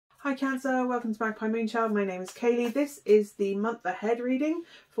Hi Cancer, welcome to Magpie Moonchild. My name is Kayleigh. This is the month ahead reading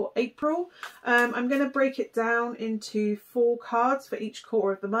for April. I'm going to break it down into 4 cards for each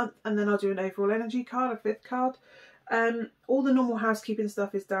quarter of the month, and then I'll do an overall energy card, a 5th card. All the normal housekeeping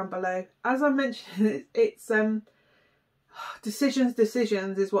stuff is down below. As I mentioned, it's decisions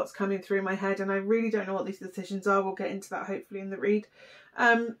is what's coming through my head, and I really don't know what these decisions are. We'll get into that hopefully in the read.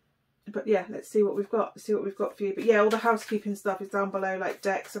 But yeah, let's see what we've got. See what we've got for you. But yeah, all the housekeeping stuff is down below, like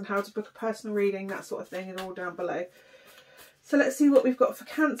decks and how to book a personal reading, that sort of thing is all down below. So let's see what we've got for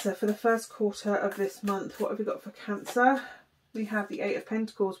Cancer for the first quarter of this month. What have we got for Cancer? We have the 8 of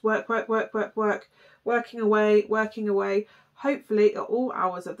Pentacles. Work, work, work, work, work. Working away, working away. Hopefully at all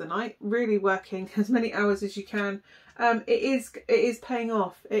hours of the night. Really working as many hours as you can. It is paying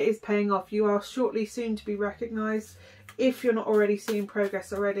off. It is paying off. You are shortly soon to be recognised. If you're not already seeing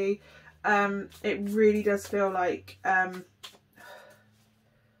progress already, it really does feel like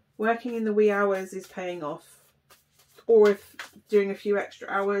working in the wee hours is paying off. Or if doing a few extra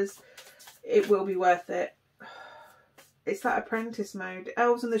hours, it will be worth it. It's that apprentice mode.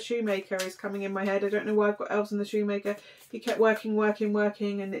 Elves and the Shoemaker is coming in my head. I don't know why I've got Elves and the Shoemaker. He kept working, working,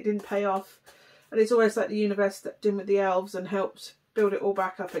 working, and it didn't pay off. And it's almost like the universe stepped in with the elves and helped build it all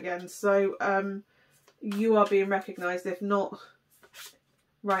back up again. So you are being recognised. If not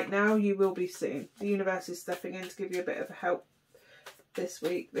right now, you will be soon. The universe is stepping in to give you a bit of help this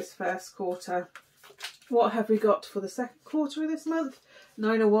week, this first quarter. What have we got for the second quarter of this month?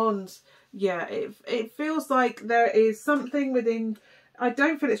 9 of Wands. Yeah, it feels like there is something within. I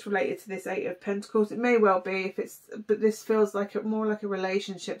don't feel it's related to this 8 of Pentacles. It may well be, if it's, but this feels like more like a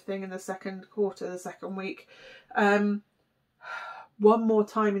relationship thing in the second quarter, the second week. One more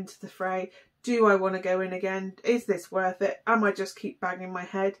time into the fray. Do I want to go in again? Is this worth it? Am I just keep banging my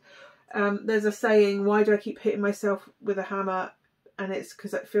head? There's a saying, why do I keep hitting myself with a hammer? And it's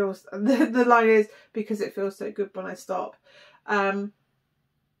because it feels, the line is, because it feels so good when I stop. And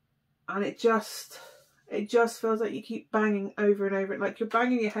it just feels like you keep banging over and over, like you're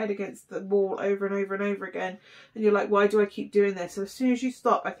banging your head against the wall over and over and over again, and you're like, why do I keep doing this? So as soon as you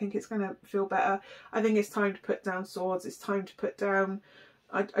stop, I think it's going to feel better. I think it's time to put down swords. It's time to put down,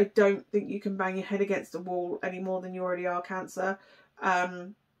 I don't think you can bang your head against the wall any more than you already are, Cancer.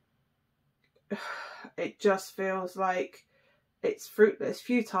 It just feels like it's fruitless,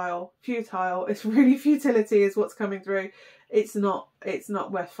 futile. It's really futility is what's coming through. It's not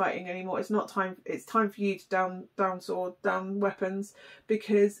worth fighting anymore. It's time for you to down sword, down weapons,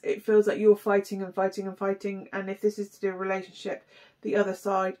 because it feels like you're fighting and fighting and fighting. And if this is to do a relationship, the other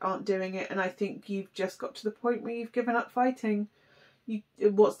side aren't doing it. And I think you've just got to the point where you've given up fighting.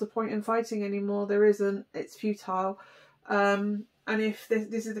 What's the point in fighting anymore? There isn't. It's futile. And if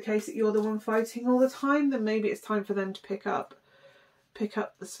this is the case that you're the one fighting all the time, then maybe it's time for them to pick up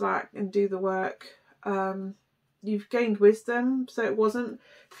the slack and do the work. You've gained wisdom, so it wasn't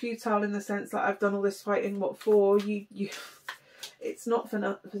futile in the sense that I've done all this fighting, what for? It's not for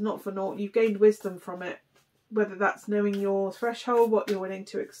naught. You've gained wisdom from it, whether that's knowing your threshold, what you're willing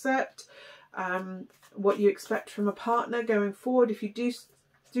to accept, what you expect from a partner going forward. If you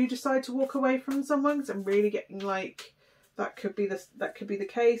do decide to walk away from someone, because I'm really getting like that could be the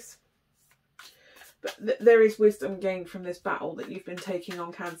case. But there is wisdom gained from this battle that you've been taking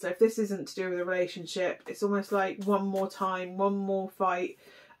on, Cancer. If this isn't to do with a relationship, it's almost like one more time, one more fight.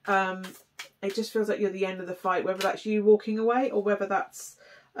 It just feels like you're the end of the fight, whether that's you walking away or whether that's,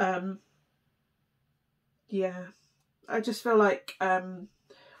 yeah. I just feel like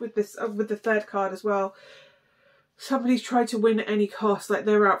with the 3rd card as well, somebody's tried to win at any cost, like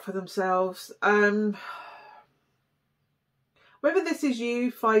they're out for themselves. Whether this is you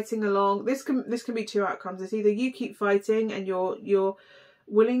fighting along, this can be 2 outcomes. It's either you keep fighting and you're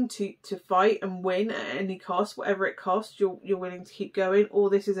willing to fight and win at any cost, whatever it costs, you're willing to keep going, or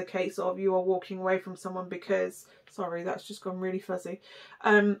this is a case of you are walking away from someone because, sorry, that's just gone really fuzzy.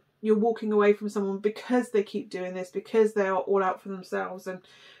 You're walking away from someone because they keep doing this, because they are all out for themselves. And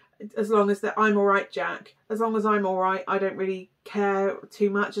as long as I'm all right, Jack, as long as I'm all right, I don't really care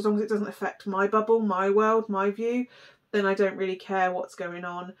too much. As long as it doesn't affect my bubble, my world, my view, then I don't really care what's going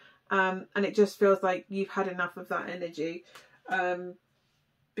on. And it just feels like you've had enough of that energy.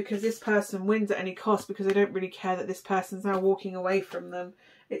 Because this person wins at any cost, because they don't really care that this person's now walking away from them.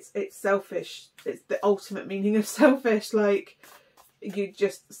 It's selfish. It's the ultimate meaning of selfish. Like, you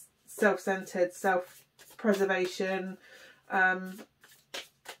just self-centered, self-preservation. And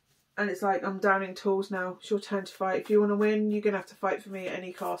it's like, I'm downing tools now. It's your turn to fight. If you want to win, you're going to have to fight for me at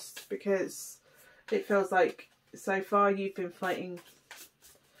any cost, because it feels like so far you've been fighting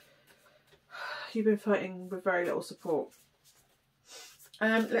with very little support.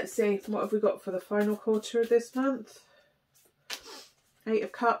 Let's see, what have we got for the final quarter of this month? 8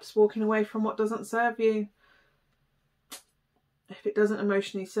 of Cups, walking away from what doesn't serve you. If it doesn't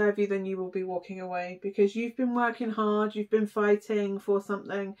emotionally serve you, then you will be walking away, because you've been working hard, you've been fighting for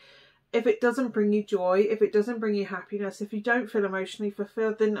something. If it doesn't bring you joy, if it doesn't bring you happiness, if you don't feel emotionally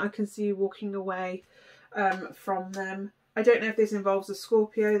fulfilled, then I can see you walking away from them. I don't know if this involves a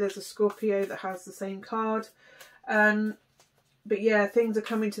Scorpio. There's a Scorpio that has the same card. But yeah, things are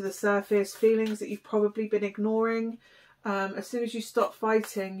coming to the surface, feelings that you've probably been ignoring. As soon as you stop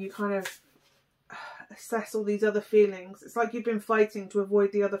fighting, you kind of assess all these other feelings. It's like you've been fighting to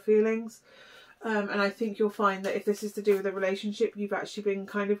avoid the other feelings. And I think you'll find that if this is to do with a relationship, you've actually been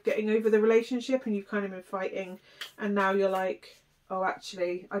kind of getting over the relationship and you've kind of been fighting. And now you're like, oh,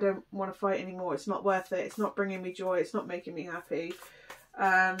 actually, I don't want to fight anymore. It's not worth it. It's not bringing me joy. It's not making me happy.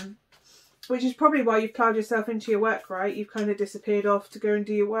 Which is probably why you've ploughed yourself into your work, right? You've kind of disappeared off to go and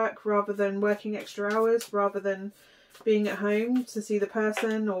do your work rather than working extra hours, rather than being at home to see the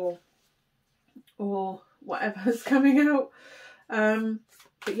person or whatever's coming out.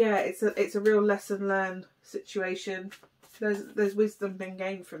 But yeah, it's a real lesson learned situation. There's wisdom being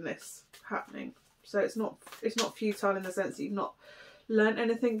gained from this happening. So it's not futile in the sense that you've not learned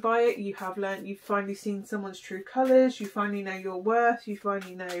anything by it. You have learned. You've finally seen someone's true colours. You finally know your worth. You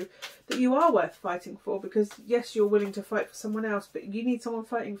finally know that you are worth fighting for, because yes, you're willing to fight for someone else, but you need someone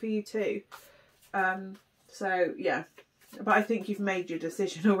fighting for you too. So yeah, but I think you've made your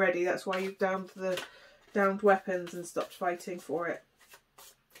decision already. That's why you've downed weapons and stopped fighting for it.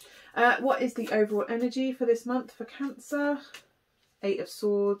 What is the overall energy for this month for Cancer? 8 of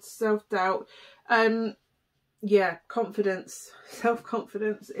Swords, self-doubt. Yeah, confidence,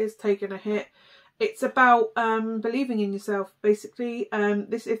 self-confidence is taking a hit. It's about believing in yourself, basically.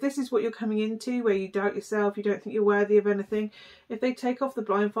 If this is what you're coming into, where you doubt yourself, you don't think you're worthy of anything, if they take off the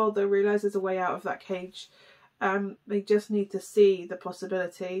blindfold, they'll realise there's a way out of that cage. They just need to see the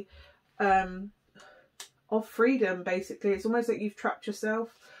possibility of freedom, basically. It's almost like you've trapped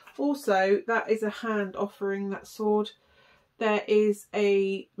yourself. Also, that is a hand offering that sword. There is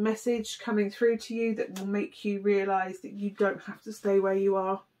a message coming through to you that will make you realise that you don't have to stay where you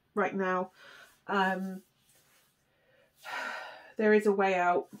are right now. There is a way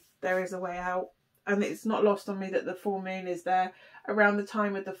out. There is a way out. And it's not lost on me that the full moon is there. Around the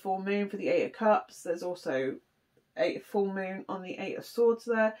time of the full moon for the 8 of Cups, there's also a full moon on the 8 of Swords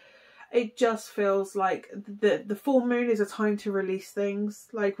there. It just feels like the full moon is a time to release things.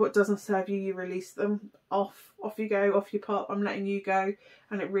 Like what doesn't serve you, you release them. Off you go, off you pop, I'm letting you go.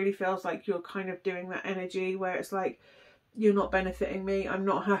 And it really feels like you're kind of doing that energy where it's like, you're not benefiting me, I'm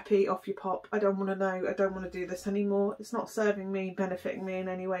not happy, off you pop. I don't want to know, I don't want to do this anymore. It's not serving me, benefiting me in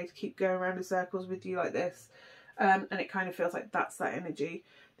any way to keep going around in circles with you like this. And it kind of feels like that's that energy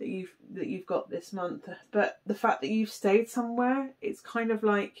that you've got this month. But the fact that you've stayed somewhere, it's kind of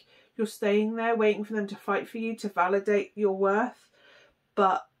like you're staying there waiting for them to fight for you to validate your worth.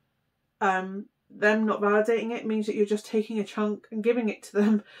 But them not validating it means that you're just taking a chunk and giving it to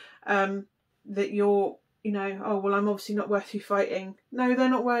them. That you're, you know, oh, well, I'm obviously not worth you fighting. No, they're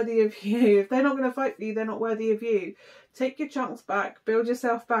not worthy of you. If they're not going to fight for you, they're not worthy of you. Take your chunks back, build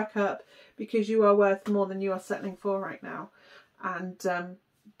yourself back up, because you are worth more than you are settling for right now. And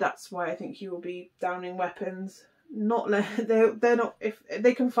that's why I think you will be downing weapons. They're not, if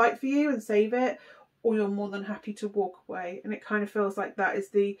they can fight for you and save it, or you're more than happy to walk away. And it kind of feels like that is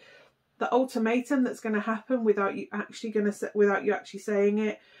the ultimatum that's going to happen without you actually saying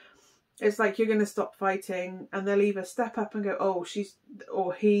it. It's like you're going to stop fighting and they'll either step up and go, oh,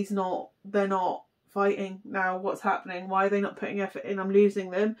 they're not fighting now. What's happening? Why are they not putting effort in? I'm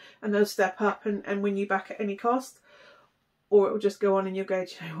losing them. And they'll step up and win you back at any cost. Or it will just go on and you'll go,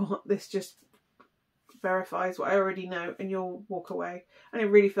 do you know what? This just verifies what I already know, and you'll walk away. And it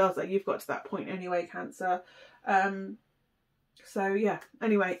really feels like you've got to that point anyway, Cancer. So yeah,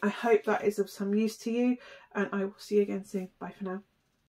 anyway, I hope that is of some use to you, and I will see you again soon. Bye for now.